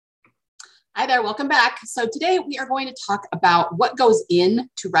Hi there, welcome back. So today we are going to talk about what goes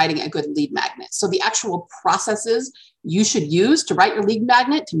into writing a good lead magnet. So the actual processes you should use to write your lead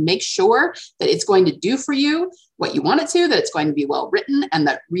magnet to make sure that it's going to do for you what you want it to, that it's going to be well written, and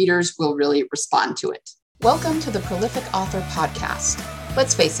that readers will really respond to it. Welcome to the Prolific Author Podcast.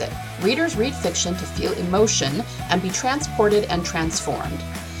 Let's face it, readers read fiction to feel emotion and be transported and transformed.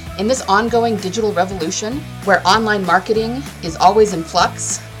 In this ongoing digital revolution, where online marketing is always in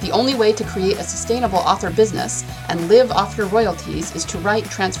flux, the only way to create a sustainable author business and live off your royalties is to write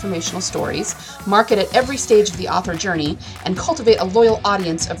transformational stories, market at every stage of the author journey, and cultivate a loyal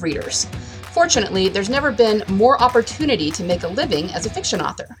audience of readers. Fortunately, there's never been more opportunity to make a living as a fiction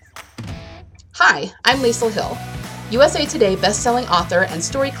author. Hi, I'm Liesl Hill, USA Today bestselling author and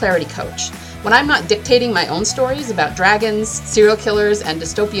story clarity coach. When I'm not dictating my own stories about dragons, serial killers, and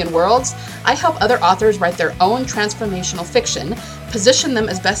dystopian worlds, I help other authors write their own transformational fiction, position them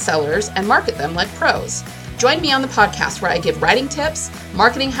as bestsellers, and market them like pros. Join me on the podcast where I give writing tips,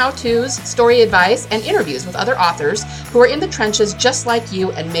 marketing how-tos, story advice, and interviews with other authors who are in the trenches just like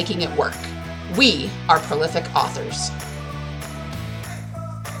you and making it work. We are prolific authors.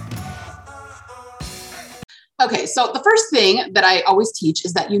 Okay, so the first thing that I always teach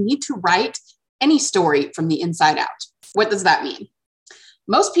is that you need to write any story from the inside out. What does that mean?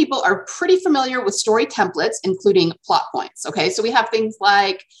 Most people are pretty familiar with story templates, including plot points. Okay, so we have things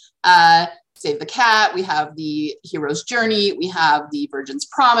like Save the Cat, we have the hero's journey, we have the Virgin's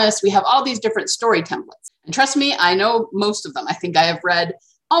Promise, we have all these different story templates. And trust me, I know most of them. I think I have read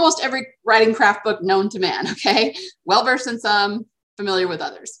almost every writing craft book known to man, okay? Well-versed in some, familiar with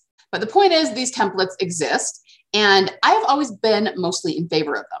others. But the point is, these templates exist, and I've always been mostly in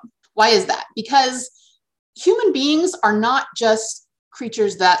favor of them. Why is that? Because human beings are not just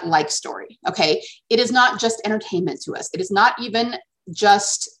creatures that like story, okay? It is not just entertainment to us. It is not even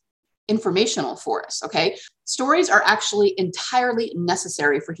just informational for us, okay? Stories are actually entirely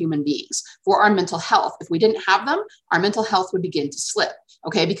necessary for human beings, for our mental health. If we didn't have them, our mental health would begin to slip,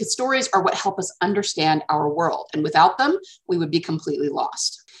 okay? Because stories are what help us understand our world. And without them, we would be completely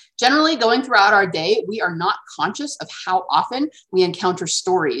lost. Generally, going throughout our day, we are not conscious of how often we encounter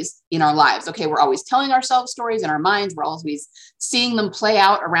stories in our lives. Okay, we're always telling ourselves stories in our minds. We're always seeing them play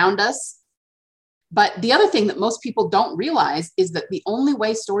out around us. But the other thing that most people don't realize is that the only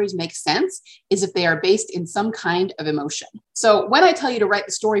way stories make sense is if they are based in some kind of emotion. So when I tell you to write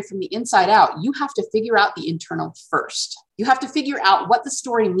the story from the inside out, you have to figure out the internal first. You have to figure out what the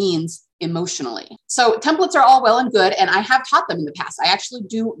story means emotionally. So templates are all well and good, and I have taught them in the past. I actually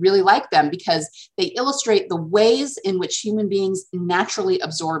do really like them because they illustrate the ways in which human beings naturally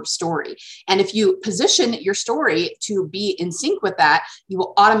absorb story. And if you position your story to be in sync with that, you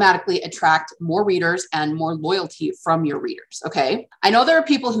will automatically attract more readers and more loyalty from your readers, okay? I know there are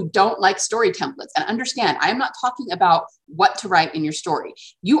people who don't like story templates, and understand, I am not talking about what to write in your story.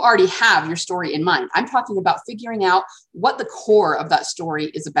 You already have your story in mind. I'm talking about figuring out what the core of that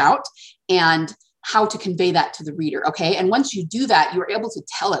story is about and how to convey that to the reader, okay? And once you do that, you're able to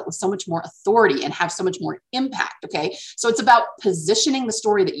tell it with so much more authority and have so much more impact, okay? So it's about positioning the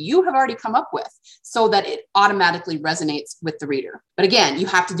story that you have already come up with so that it automatically resonates with the reader. But again, you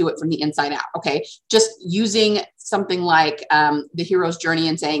have to do it from the inside out, okay? Just using something like the hero's journey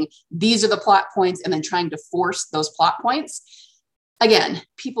and saying, these are the plot points, and then trying to force those plot points. Again,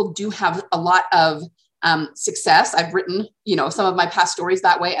 people do have a lot of success. I've written, some of my past stories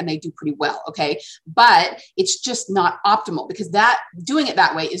that way, and they do pretty well. Okay. But it's just not optimal, because doing it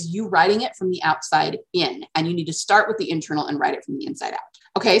that way is you writing it from the outside in, and you need to start with the internal and write it from the inside out.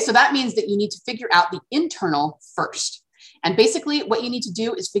 Okay. So that means that you need to figure out the internal first. And basically what you need to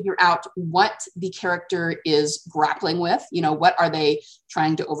do is figure out what the character is grappling with. What are they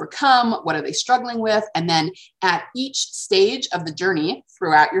trying to overcome? What are they struggling with? And then at each stage of the journey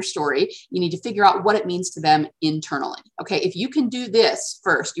throughout your story, you need to figure out what it means to them internally. Okay. If you can do this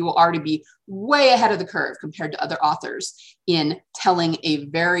first, you will already be way ahead of the curve compared to other authors in telling a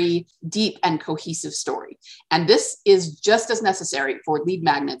very deep and cohesive story. And this is just as necessary for lead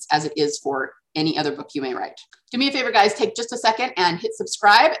magnets as it is for any other book you may write. Do me a favor, guys, take just a second and hit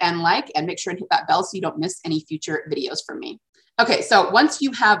subscribe and like, and make sure and hit that bell so you don't miss any future videos from me. Okay, so once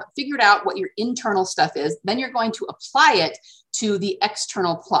you have figured out what your internal stuff is, then you're going to apply it to the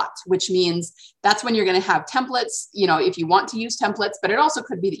external plot, which means that's when you're going to have templates, if you want to use templates, but it also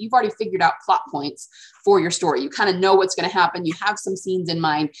could be that you've already figured out plot points for your story. You kind of know what's going to happen. You have some scenes in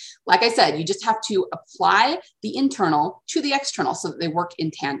mind. Like I said, you just have to apply the internal to the external so that they work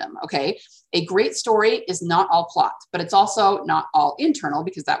in tandem. Okay. A great story is not all plot, but it's also not all internal,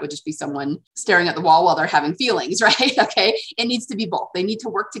 because that would just be someone staring at the wall while they're having feelings, right? Okay. It needs to be both. They need to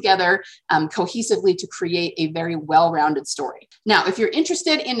work together cohesively to create a very well-rounded story. Now, if you're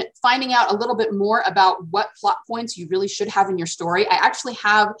interested in finding out a little bit more about what plot points you really should have in your story, I actually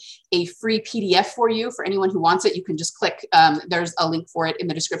have a free PDF for you. For anyone who wants it, you can just click, there's a link for it in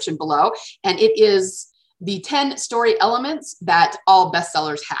the description below. And it is the 10 story elements that all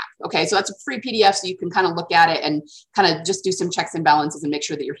bestsellers have. Okay, so that's a free PDF, so you can kind of look at it and kind of just do some checks and balances and make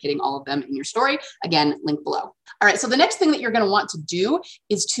sure that you're hitting all of them in your story. Again, link below. All right, so the next thing that you're going to want to do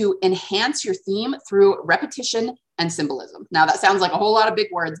is to enhance your theme through repetition and symbolism. Now, that sounds like a whole lot of big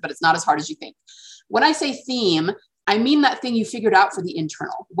words, but it's not as hard as you think. When I say theme, I mean that thing you figured out for the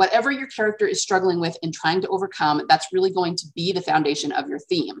internal. Whatever your character is struggling with and trying to overcome, that's really going to be the foundation of your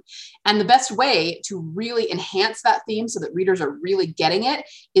theme. And the best way to really enhance that theme so that readers are really getting it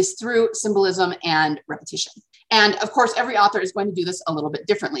is through symbolism and repetition. And of course, every author is going to do this a little bit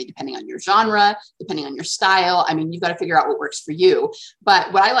differently, depending on your genre, depending on your style. I mean, you've got to figure out what works for you.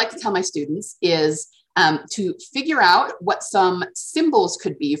 But what I like to tell my students is to figure out what some symbols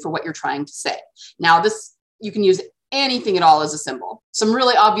could be for what you're trying to say. Now, you can use anything at all as a symbol. Some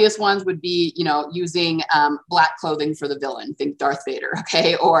really obvious ones would be, using black clothing for the villain, think Darth Vader,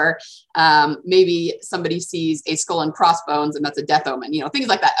 okay? Or maybe somebody sees a skull and crossbones and that's a death omen, things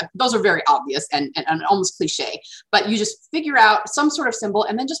like that. Those are very obvious and almost cliche, but you just figure out some sort of symbol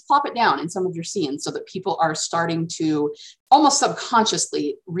and then just plop it down in some of your scenes so that people are starting to almost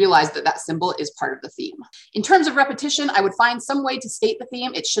subconsciously realize that that symbol is part of the theme. In terms of repetition, I would find some way to state the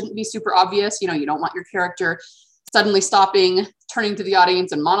theme. It shouldn't be super obvious. You don't want your character suddenly stopping, turning to the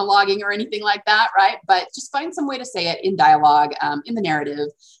audience and monologuing or anything like that, right? But just find some way to say it in dialogue, in the narrative,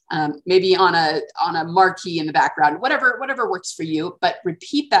 maybe on a marquee in the background, whatever works for you, but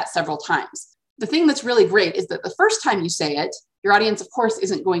repeat that several times. The thing that's really great is that the first time you say it, your audience, of course,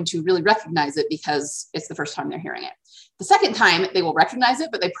 isn't going to really recognize it because it's the first time they're hearing it. The second time, they will recognize it,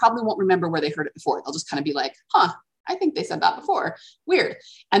 but they probably won't remember where they heard it before. They'll just kind of be like, I think they said that before. Weird.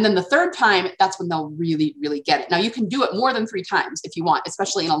 And then the third time, that's when they'll really, really get it. Now, you can do it more than 3 times if you want,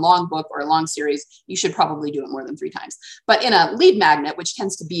 especially in a long book or a long series. You should probably do it more than 3 times. But in a lead magnet, which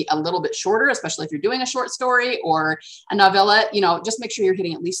tends to be a little bit shorter, especially if you're doing a short story or a novella, just make sure you're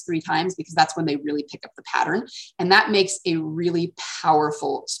hitting at least 3 times because that's when they really pick up the pattern. And that makes a really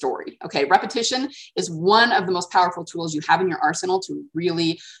powerful story. Okay. Repetition is one of the most powerful tools you have in your arsenal to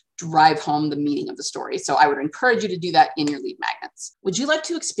really drive home the meaning of the story. So I would encourage you to do that in your lead magnets. Would you like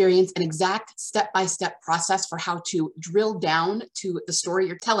to experience an exact step-by-step process for how to drill down to the story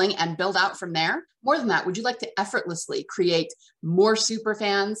you're telling and build out from there? More than that, would you like to effortlessly create more super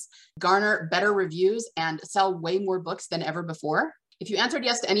fans, garner better reviews, and sell way more books than ever before? If you answered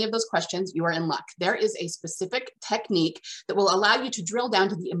yes to any of those questions, you are in luck. There is a specific technique that will allow you to drill down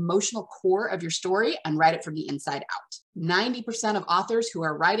to the emotional core of your story and write it from the inside out. 90% of authors who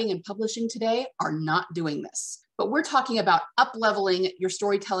are writing and publishing today are not doing this. But we're talking about up-leveling your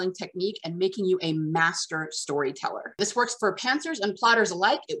storytelling technique and making you a master storyteller. This works for pantsers and plotters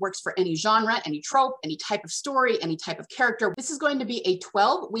alike. It works for any genre, any trope, any type of story, any type of character. This is going to be a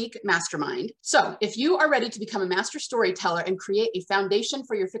 12-week mastermind. So if you are ready to become a master storyteller and create a foundation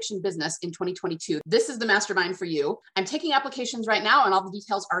for your fiction business in 2022, this is the mastermind for you. I'm taking applications right now and all the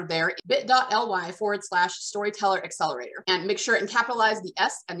details are there. bit.ly/storyteller accelerator. And make sure and capitalize the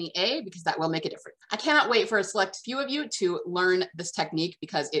S and the A because that will make a difference. I cannot wait for a select few of you to learn this technique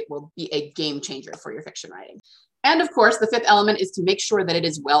because it will be a game changer for your fiction writing. And of course, the 5th element is to make sure that it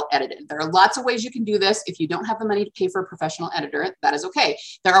is well edited. There are lots of ways you can do this. If you don't have the money to pay for a professional editor, that is okay.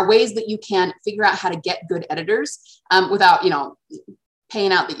 There are ways that you can figure out how to get good editors without,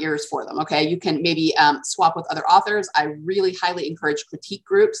 paying out the ears for them. Okay. You can maybe swap with other authors. I really highly encourage critique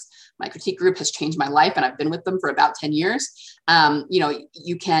groups. My critique group has changed my life and I've been with them for about 10 years.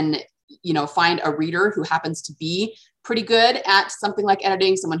 You can find a reader who happens to be pretty good at something like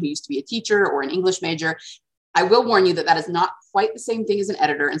editing, someone who used to be a teacher or an English major. I will warn you that that is not quite the same thing as an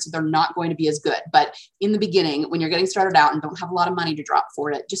editor, and so they're not going to be as good. But in the beginning, when you're getting started out and don't have a lot of money to drop for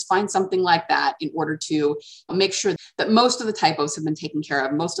it, just find something like that in order to make sure that most of the typos have been taken care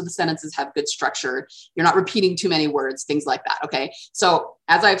of. Most of the sentences have good structure. You're not repeating too many words, things like that. Okay. So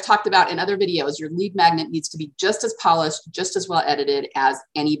as I've talked about in other videos, your lead magnet needs to be just as polished, just as well edited as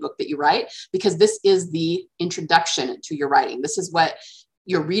any book that you write, because this is the introduction to your writing. This is what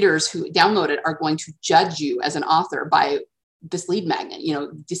your readers who download it are going to judge you as an author by this lead magnet,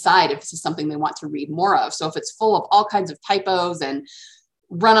 decide if this is something they want to read more of. So if it's full of all kinds of typos and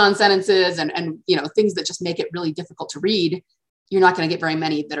run-on sentences and things that just make it really difficult to read, you're not going to get very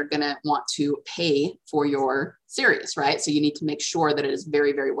many that are going to want to pay for your series, right? So you need to make sure that it is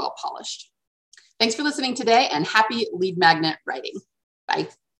very, very well polished. Thanks for listening today, and happy lead magnet writing. Bye.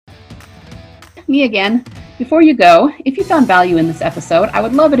 Me again. Before you go, if you found value in this episode, I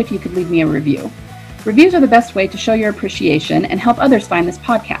would love it if you could leave me a review. Reviews are the best way to show your appreciation and help others find this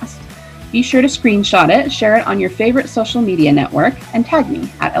podcast. Be sure to screenshot it, share it on your favorite social media network, and tag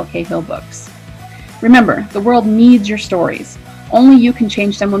me at LK Hill Books. Remember, the world needs your stories. Only you can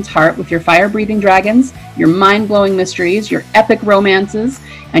change someone's heart with your fire-breathing dragons, your mind-blowing mysteries, your epic romances,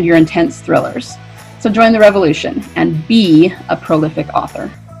 and your intense thrillers. So join the revolution and be a prolific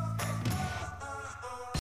author.